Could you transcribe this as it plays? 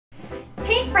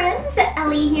Hey friends,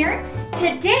 Ellie here.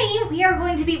 Today we are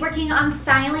going to be working on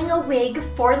styling a wig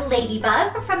for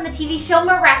Ladybug from the TV show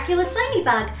Miraculous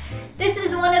Ladybug. This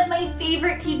is one of my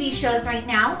favorite TV shows right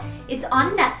now. It's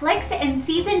on Netflix and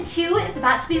season 2 is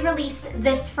about to be released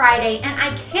this Friday and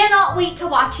I cannot wait to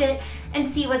watch it and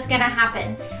see what's gonna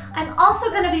happen. I'm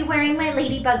also gonna be wearing my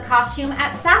Ladybug costume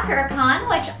at Sakuracon,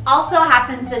 which also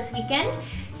happens this weekend.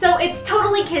 So it's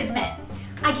totally kismet.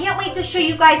 I can't wait to show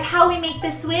you guys how we make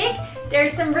this wig.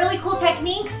 There's some really cool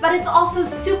techniques, but it's also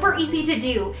super easy to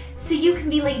do. So you can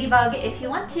be Ladybug if you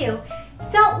want to.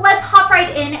 So let's hop right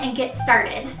in and get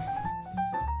started.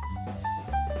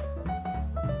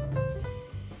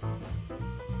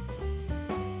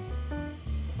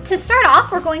 To start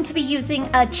off, we're going to be using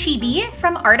a Chibi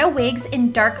from Arda Wigs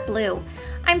in dark blue.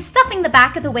 I'm stuffing the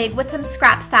back of the wig with some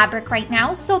scrap fabric right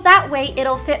now, so that way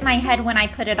it'll fit my head when I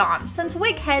put it on, since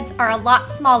wig heads are a lot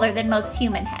smaller than most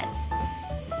human heads.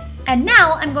 And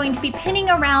now I'm going to be pinning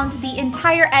around the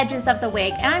entire edges of the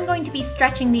wig, and I'm going to be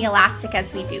stretching the elastic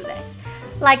as we do this.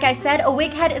 Like I said, a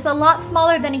wig head is a lot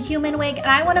smaller than a human wig, and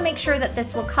I want to make sure that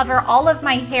this will cover all of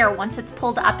my hair once it's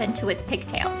pulled up into its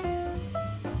pigtails.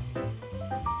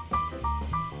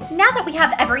 Now that we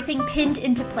have everything pinned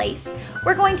into place,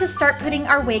 we're going to start putting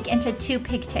our wig into 2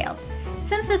 pigtails.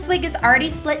 Since this wig is already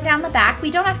split down the back,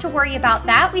 we don't have to worry about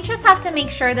that. We just have to make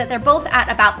sure that they're both at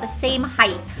about the same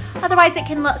height. Otherwise it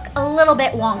can look a little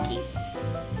bit wonky.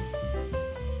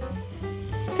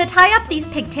 To tie up these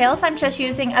pigtails, I'm just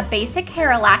using a basic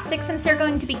hair elastic since they're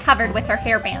going to be covered with her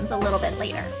hair bands a little bit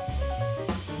later.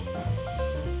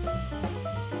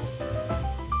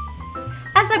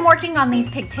 As I'm working on these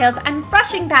pigtails, I'm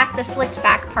brushing back the slicked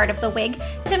back part of the wig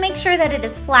to make sure that it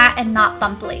is flat and not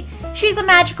bumpy. She's a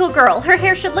magical girl. Her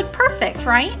hair should look perfect,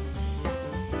 right?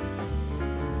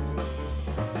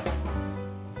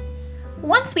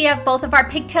 Once we have both of our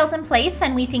pigtails in place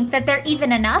and we think that they're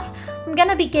even enough, I'm going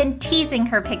to begin teasing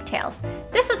her pigtails.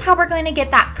 This is how we're going to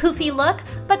get that poofy look,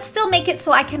 but still make it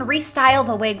so I can restyle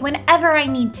the wig whenever I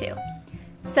need to.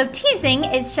 So teasing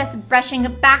is just brushing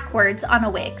backwards on a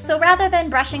wig. So rather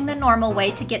than brushing the normal way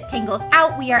to get tangles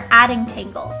out, we are adding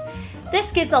tangles.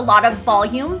 This gives a lot of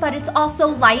volume, but it's also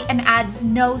light and adds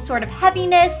no sort of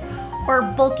heaviness or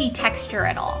bulky texture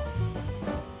at all.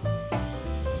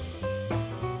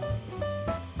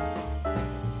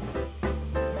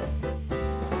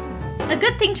 A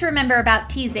good thing to remember about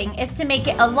teasing is to make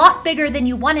it a lot bigger than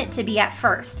you want it to be at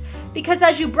first, because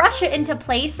as you brush it into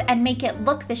place and make it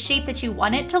look the shape that you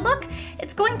want it to look,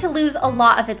 it's going to lose a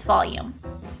lot of its volume.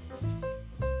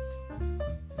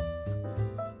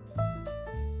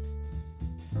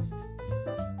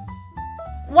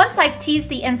 Once I've teased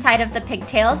the inside of the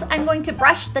pigtails, I'm going to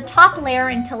brush the top layer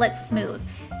until it's smooth.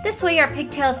 This way our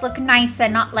pigtails look nice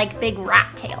and not like big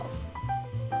rat tails.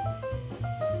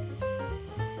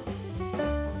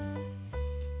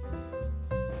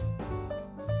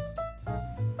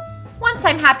 Once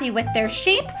I'm happy with their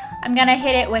shape, I'm gonna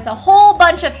hit it with a whole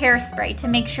bunch of hairspray to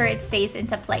make sure it stays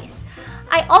into place.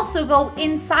 I also go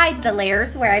inside the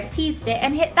layers where I've teased it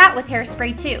and hit that with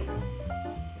hairspray too.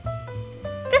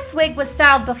 This wig was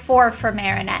styled before for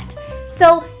Marinette,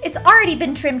 so it's already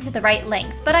been trimmed to the right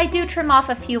length, but I do trim off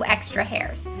a few extra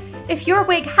hairs. If your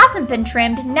wig hasn't been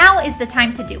trimmed, now is the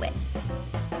time to do it.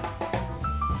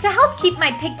 To help keep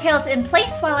my pigtails in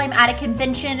place while I'm at a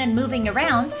convention and moving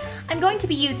around, I'm going to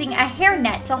be using a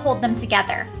hairnet to hold them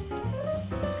together.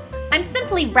 I'm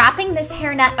simply wrapping this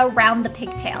hairnet around the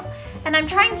pigtail, and I'm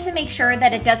trying to make sure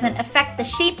that it doesn't affect the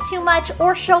shape too much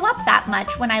or show up that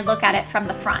much when I look at it from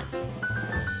the front.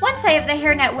 Once I have the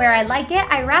hairnet where I like it,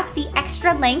 I wrap the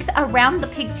extra length around the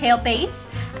pigtail base,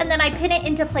 and then I pin it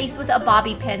into place with a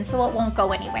bobby pin so it won't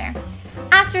go anywhere.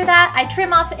 After that, I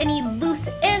trim off any loose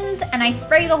ends and I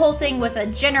spray the whole thing with a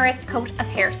generous coat of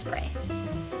hairspray.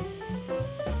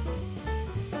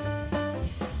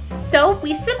 So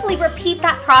we simply repeat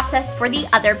that process for the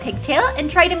other pigtail and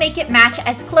try to make it match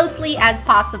as closely as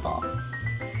possible.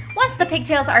 Once the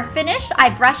pigtails are finished, I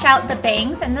brush out the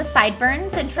bangs and the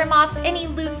sideburns and trim off any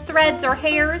loose threads or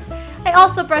hairs. I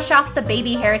also brush off the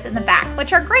baby hairs in the back,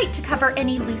 which are great to cover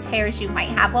any loose hairs you might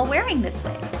have while wearing this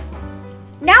wig.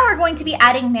 Now we're going to be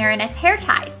adding Marinette's hair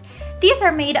ties. These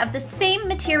are made of the same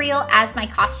material as my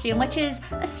costume, which is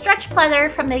a stretch pleather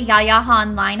from the Yaya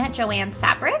Han line at Joann's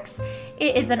Fabrics.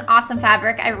 It is an awesome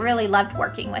fabric. I really loved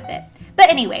working with it. But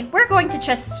anyway, we're going to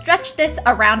just stretch this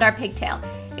around our pigtail.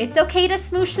 It's okay to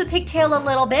smoosh the pigtail a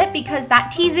little bit because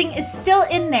that teasing is still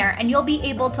in there and you'll be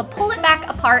able to pull it back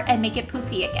apart and make it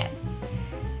poofy again.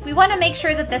 We want to make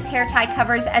sure that this hair tie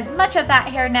covers as much of that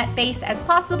hairnet base as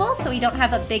possible so we don't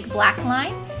have a big black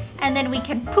line. and then we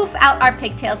can poof out our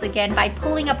pigtails again by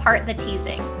pulling apart the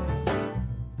teasing.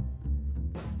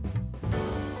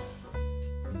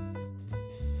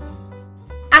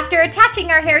 After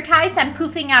attaching our hair ties and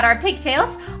poofing out our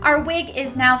pigtails, our wig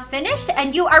is now finished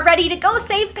and you are ready to go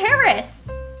save Paris!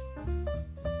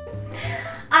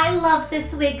 I love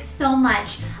this wig so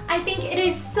much. I think it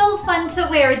is so fun to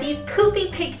wear. These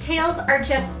poofy pigtails are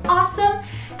just awesome,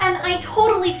 and I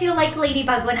totally feel like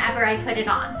Ladybug whenever I put it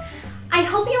on. I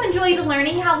hope you enjoyed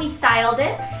learning how we styled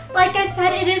it. Like I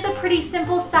said, it is a pretty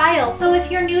simple style, so if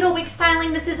you're new to wig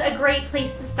styling, this is a great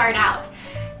place to start out.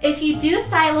 If you do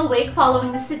style a wig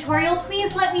following this tutorial,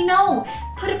 please let me know.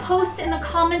 Put a post in the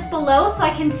comments below so I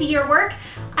can see your work.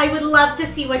 I would love to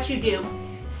see what you do.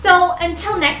 So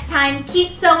until next time, keep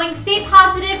sewing, stay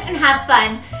positive, and have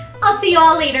fun. I'll see you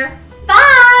all later.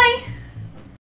 Bye!